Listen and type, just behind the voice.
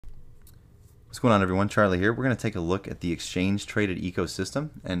What's going on, everyone? Charlie here. We're going to take a look at the exchange traded ecosystem,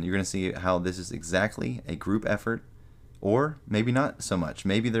 and you're going to see how this is exactly a group effort, or maybe not so much.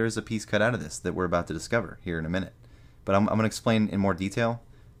 Maybe there is a piece cut out of this that we're about to discover here in a minute. But I'm going to explain in more detail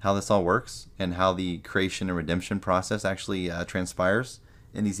how this all works and how the creation and redemption process actually transpires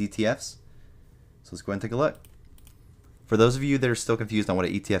in these ETFs. So let's go ahead and take a look. For those of you that are still confused on what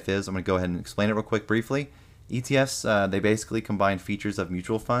an ETF is, I'm going to go ahead and explain it real quick briefly. ETFs, they basically combine features of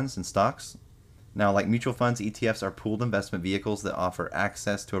mutual funds and stocks. Now, like mutual funds, ETFs are pooled investment vehicles that offer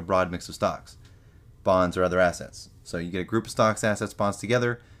access to a broad mix of stocks, bonds, or other assets. So you get a group of stocks, assets, bonds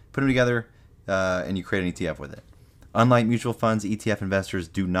together, put them together, and you create an ETF with it. Unlike mutual funds, ETF investors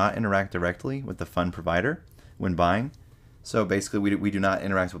do not interact directly with the fund provider when buying. So basically, we do not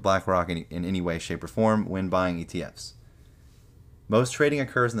interact with BlackRock in any way, shape, or form when buying ETFs. Most trading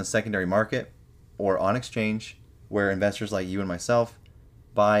occurs in the secondary market or on exchange, where investors like you and myself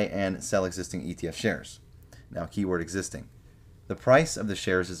buy and sell existing ETF shares. Now, keyword existing. The price of the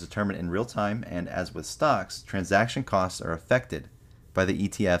shares is determined in real time, and as with stocks, transaction costs are affected by the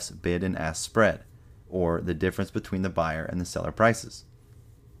ETF's bid and ask spread, or the difference between the buyer and the seller prices.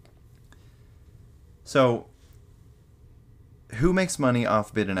 So, who makes money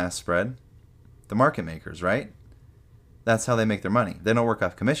off bid and ask spread? The market makers, right? That's how they make their money. They don't work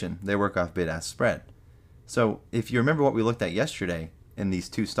off commission, they work off bid ask spread. So, if you remember what we looked at yesterday, in these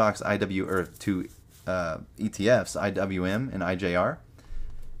two stocks, ETFs, IWM and IJR.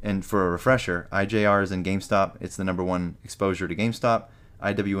 And for a refresher, IJR is in GameStop. It's the #1 exposure to GameStop.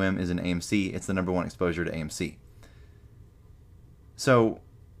 IWM is in AMC. It's the #1 exposure to AMC. So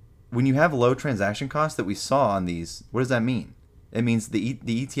when you have low transaction costs that we saw on these, what does that mean? It means the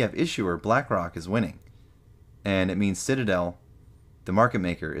ETF issuer, BlackRock, is winning. And it means Citadel, the market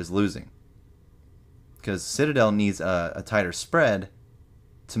maker, is losing. Because Citadel needs a tighter spread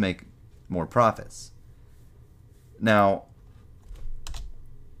to make more profits. Now,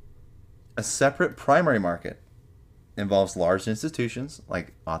 a separate primary market involves large institutions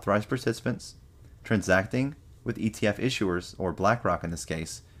like authorized participants transacting with ETF issuers, or BlackRock in this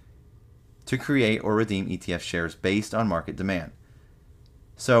case, to create or redeem ETF shares based on market demand.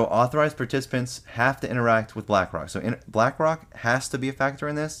 So authorized participants have to interact with BlackRock. So BlackRock has to be a factor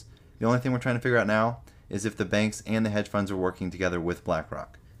in this. The only thing we're trying to figure out now is if the banks and the hedge funds are working together with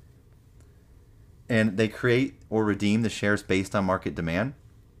BlackRock. And they create or redeem the shares based on market demand.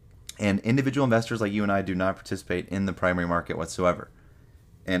 And individual investors like you and I do not participate in the primary market whatsoever.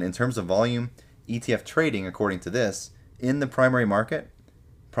 And in terms of volume, ETF trading, according to this, in the primary market,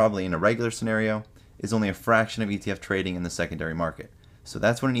 probably in a regular scenario, is only a fraction of ETF trading in the secondary market. So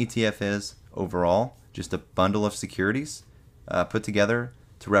that's what an ETF is overall, just a bundle of securities put together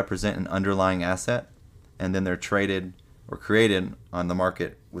to represent an underlying asset. And then they're traded or created on the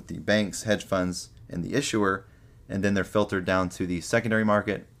market with the banks, hedge funds, and the issuer, and then they're filtered down to the secondary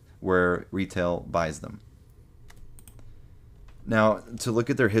market where retail buys them. Now, to look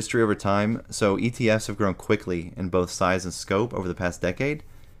at their history over time, so ETFs have grown quickly in both size and scope over the past decade.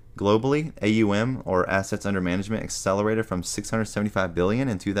 Globally, AUM, or assets under management, accelerated from $675 billion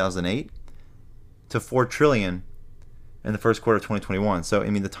in 2008 to $4 trillion in the first quarter of 2021. So, I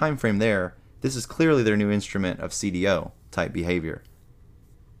mean, the time frame there, this is clearly their new instrument of CDO type behavior.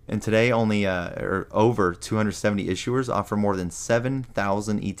 And today, only over 270 issuers offer more than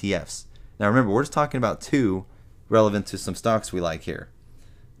 7,000 ETFs. Now, remember, we're just talking about two relevant to some stocks we like here.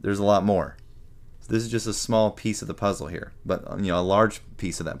 There's a lot more. So this is just a small piece of the puzzle here, but a large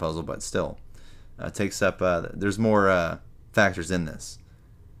piece of that puzzle, but still takes up. There's more factors in this.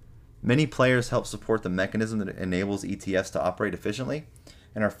 Many players help support the mechanism that enables ETFs to operate efficiently.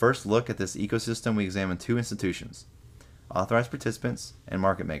 In our first look at this ecosystem, we examined two institutions: authorized participants and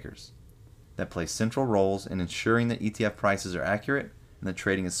market makers, that play central roles in ensuring that ETF prices are accurate and that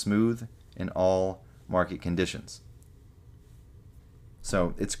trading is smooth in all market conditions.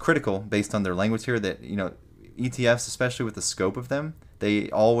 So it's critical, based on their language here, that ETFs, especially with the scope of them, they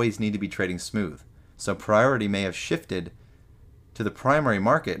always need to be trading smooth. So priority may have shifted to the primary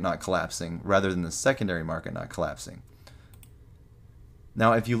market not collapsing rather than the secondary market not collapsing.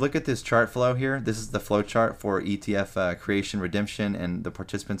 Now, if you look at this chart flow here, this is the flow chart for ETF creation, redemption, and the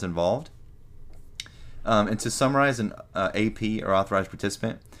participants involved. And to summarize an AP, or authorized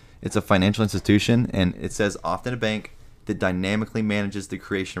participant, it's a financial institution, and it says often a bank that dynamically manages the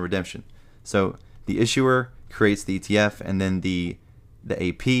creation and redemption. So the issuer creates the ETF, and then the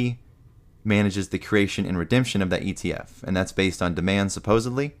AP manages the creation and redemption of that ETF, and that's based on demand,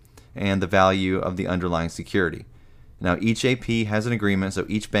 supposedly, and the value of the underlying security. Now, each AP has an agreement, so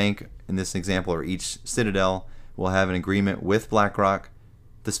each bank in this example, or each Citadel, will have an agreement with BlackRock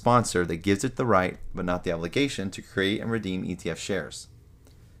the sponsor that gives it the right, but not the obligation, to create and redeem ETF shares.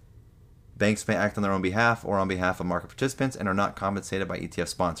 Banks may act on their own behalf or on behalf of market participants and are not compensated by ETF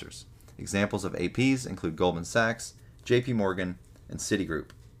sponsors. Examples of APs include Goldman Sachs, JP Morgan, and Citigroup.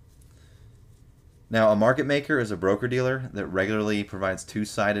 Now, a market maker is a broker-dealer that regularly provides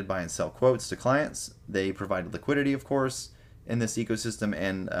two-sided buy and sell quotes to clients. They provide liquidity, of course, in this ecosystem,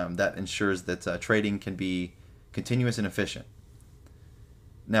 and that ensures that trading can be continuous and efficient.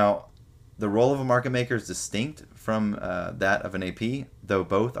 Now, the role of a market maker is distinct from that of an AP, though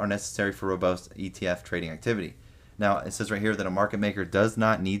both are necessary for robust ETF trading activity. Now, it says right here that a market maker does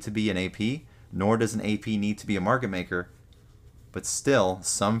not need to be an AP, nor does an AP need to be a market maker, but still,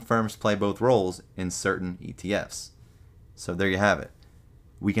 some firms play both roles in certain ETFs. So there you have it.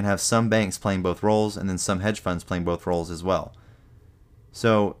 We can have some banks playing both roles and then some hedge funds playing both roles as well.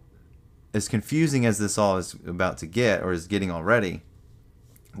 So as confusing as this all is about to get, or is getting already,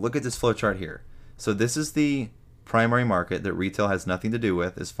 look at this flowchart here. So this is the primary market that retail has nothing to do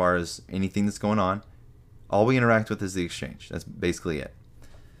with as far as anything that's going on. All we interact with is the exchange. That's basically it.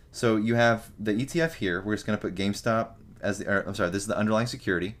 So you have the ETF here. We're just going to put GameStop as this is the underlying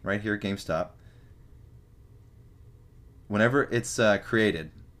security right here, GameStop. Whenever it's created,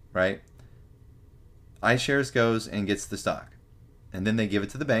 right, iShares goes and gets the stock, and then they give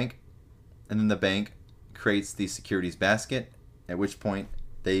it to the bank, and then the bank creates the securities basket, at which point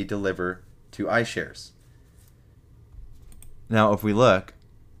they deliver to iShares. Now, if we look,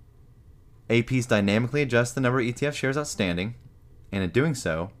 APs dynamically adjust the number of ETF shares outstanding, and in doing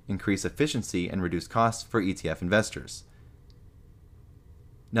so, increase efficiency and reduce costs for ETF investors.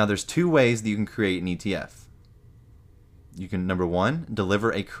 Now, there's two ways that you can create an ETF. You can, number one,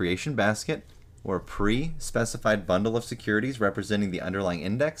 deliver a creation basket or a pre-specified bundle of securities representing the underlying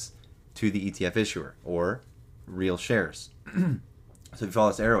index to the ETF issuer, or real shares. So if you follow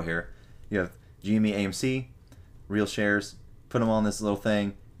this arrow here, you have GME, AMC, real shares, put them all in this little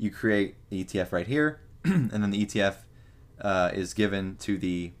thing, you create the ETF right here, and then the ETF is given to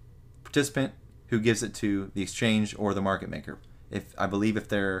the participant, who gives it to the exchange or the market maker. If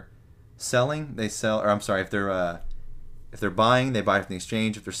they're selling, they sell, or I'm sorry, if they're buying, they buy from the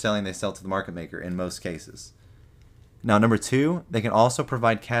exchange. If they're selling, they sell to the market maker in most cases. Now, number two, they can also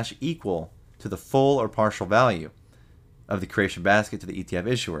provide cash equal to the full or partial value of the creation basket to the ETF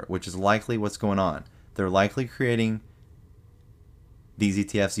issuer, which is likely what's going on. They're likely creating these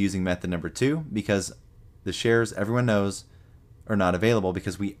ETFs using method number two because the shares, everyone knows, are not available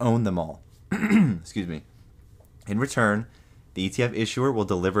because we own them all. Excuse me. In return, the ETF issuer will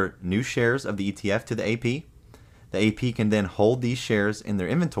deliver new shares of the ETF to the AP. The AP can then hold these shares in their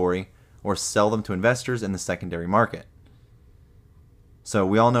inventory or sell them to investors in the secondary market. So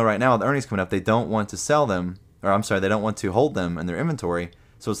we all know right now with the earnings coming up, they don't want to sell them, or I'm sorry, they don't want to hold them in their inventory.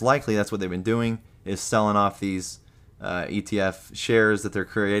 So it's likely that's what they've been doing, is selling off these ETF shares that they're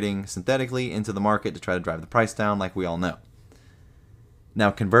creating synthetically into the market to try to drive the price down, like we all know. Now,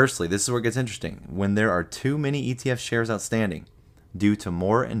 conversely, this is where it gets interesting. When there are too many ETF shares outstanding due to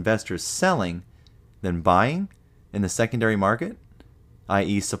more investors selling than buying in the secondary market,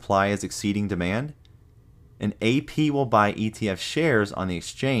 i.e. supply is exceeding demand, an AP will buy ETF shares on the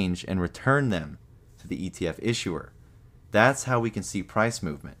exchange and return them to the ETF issuer. That's how we can see price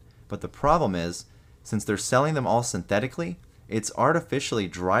movement. But the problem is, since they're selling them all synthetically, it's artificially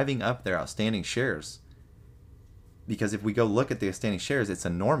driving up their outstanding shares. Because if we go look at the outstanding shares, it's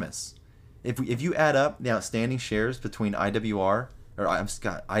enormous. If you add up the outstanding shares between IWM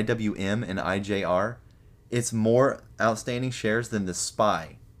and IJR, it's more outstanding shares than the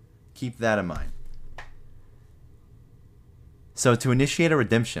SPY. Keep that in mind. So to initiate a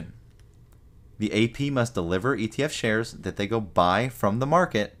redemption, the AP must deliver ETF shares that they go buy from the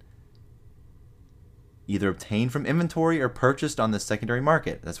market, either obtained from inventory or purchased on the secondary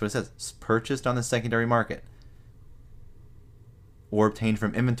market. That's what it says. It's purchased on the secondary market or obtained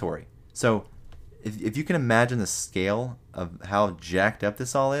from inventory. So if you can imagine the scale of how jacked up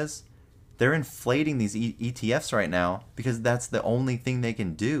this all is, they're inflating these ETFs right now because that's the only thing they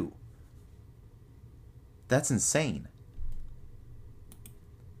can do. That's insane.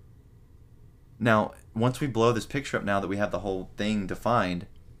 Now, once we blow this picture up, now that we have the whole thing defined,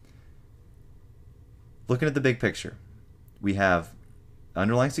 looking at the big picture, we have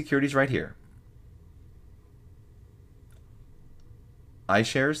underlying securities right here.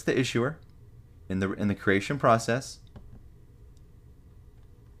 iShares, the issuer, in the creation process.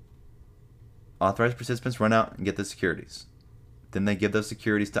 Authorized participants run out and get the securities. Then they give those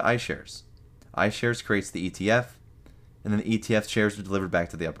securities to iShares. iShares creates the ETF, and then the ETF shares are delivered back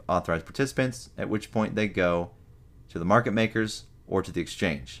to the authorized participants, at which point they go to the market makers or to the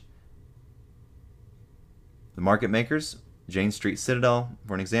exchange. The market makers, Jane Street, Citadel,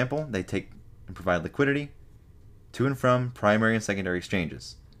 for an example, they take and provide liquidity to and from primary and secondary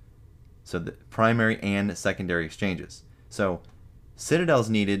exchanges. So the primary and secondary exchanges. So Citadel's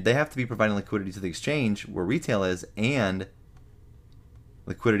needed, they have to be providing liquidity to the exchange where retail is, and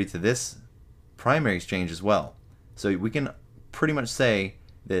liquidity to this primary exchange as well. So we can pretty much say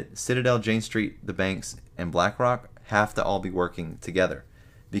that Citadel, Jane Street, the banks, and BlackRock have to all be working together.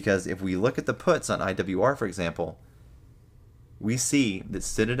 Because if we look at the puts on IWR, for example, we see that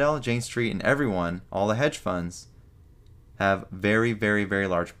Citadel, Jane Street, and everyone, all the hedge funds, have very, very, very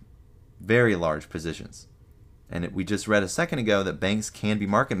large positions. And we just read a second ago that banks can be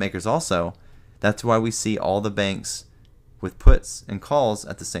market makers also. That's why we see all the banks with puts and calls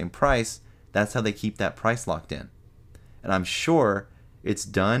at the same price. That's how they keep that price locked in. And I'm sure it's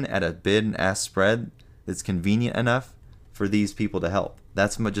done at a bid and ask spread that's convenient enough for these people to help.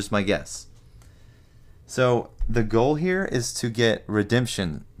 That's just my guess. So the goal here is to get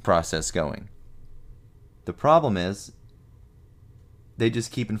redemption process going. The problem is they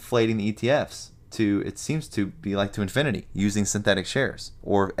just keep inflating the ETFs to, it seems to be like to infinity, using synthetic shares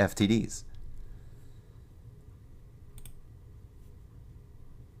or FTDs.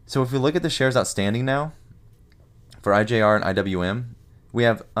 So if we look at the shares outstanding now for IJR and IWM, we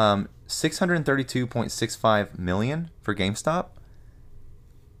have 632.65 million for GameStop,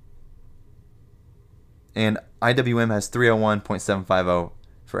 and IWM has 301.750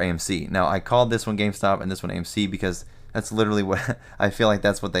 for AMC. Now I called this one GameStop and this one AMC because that's literally what I feel like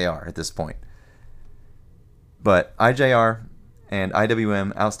that's what they are at this point. But IJR and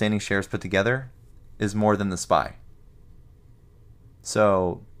IWM outstanding shares put together is more than the SPY.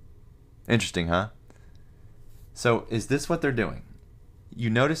 So interesting, huh? So is this what they're doing? You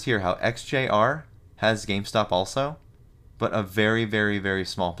notice here how XJR has GameStop also, but a very, very, very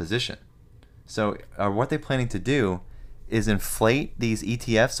small position. So what they're planning to do is inflate these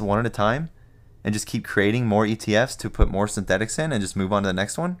ETFs one at a time and just keep creating more ETFs to put more synthetics in and just move on to the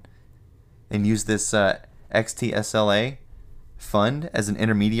next one, and use this XTSLA fund as an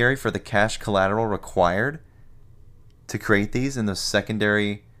intermediary for the cash collateral required to create these in the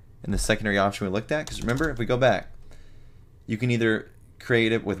secondary option we looked at. Because remember, if we go back, you can either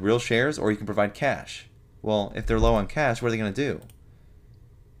create it with real shares or you can provide cash. Well, if they're low on cash, what are they going to do?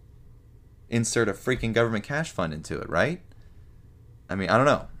 Insert a freaking government cash fund into it, right? I mean, I don't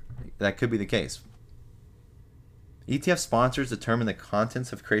know. That could be the case. ETF sponsors determine the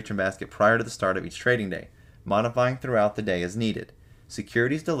contents of creation basket prior to the start of each trading day, modifying throughout the day as needed.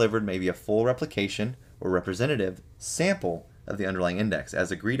 Securities delivered may be a full replication or representative sample of the underlying index,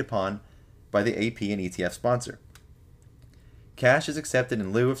 as agreed upon by the AP and ETF sponsor. Cash is accepted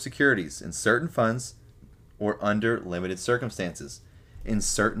in lieu of securities in certain funds or under limited circumstances in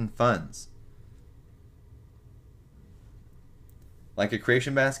certain funds. Like a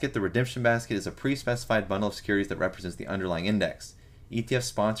creation basket, the redemption basket is a pre-specified bundle of securities that represents the underlying index. ETF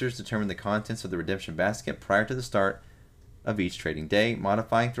sponsors determine the contents of the redemption basket prior to the start of each trading day,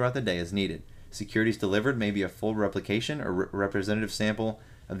 modifying throughout the day as needed. Securities delivered may be a full replication or representative sample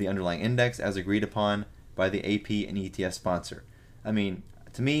of the underlying index as agreed upon by the AP and ETF sponsor. I mean,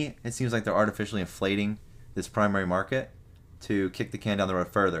 to me, it seems like they're artificially inflating this primary market to kick the can down the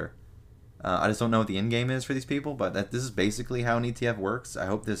road further. I just don't know what the end game is for these people, but this is basically how an ETF works. I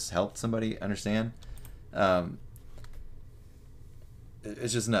hope this helped somebody understand.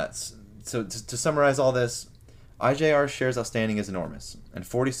 It's just nuts. So to summarize all this, IJR shares outstanding is enormous, and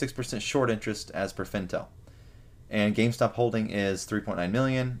 46% short interest as per Fintel. And GameStop holding is 3.9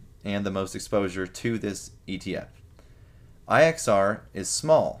 million, and the most exposure to this ETF. IXR is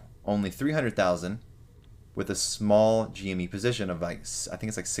small, only 300,000, with a small GME position of I think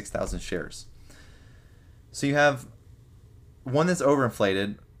it's like 6,000 shares. So you have one that's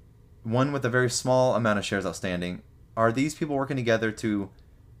overinflated, one with a very small amount of shares outstanding. Are these people working together to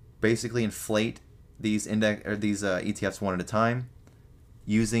basically inflate these ETFs one at a time,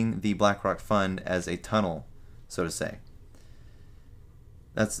 using the BlackRock fund as a tunnel, so to say?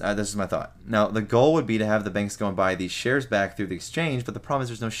 That's just my thought. Now, the goal would be to have the banks go and buy these shares back through the exchange, but the problem is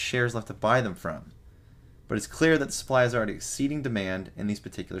there's no shares left to buy them from. But it's clear that the supply is already exceeding demand in these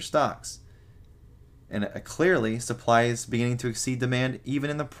particular stocks. And clearly, supply is beginning to exceed demand even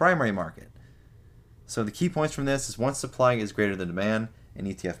in the primary market. So the key points from this is once supply is greater than demand in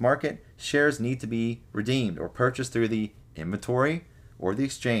ETF market, shares need to be redeemed or purchased through the inventory or the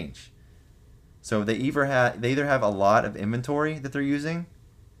exchange. So they either have a lot of inventory that they're using,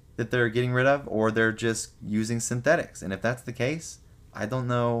 that they're getting rid of, or they're just using synthetics. And if that's the case, I don't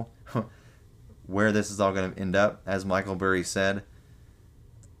know where this is all going to end up. As Michael Burry said,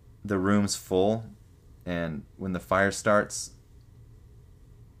 the room's full, and when the fire starts,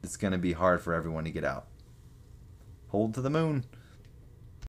 it's going to be hard for everyone to get out. Hold to the moon.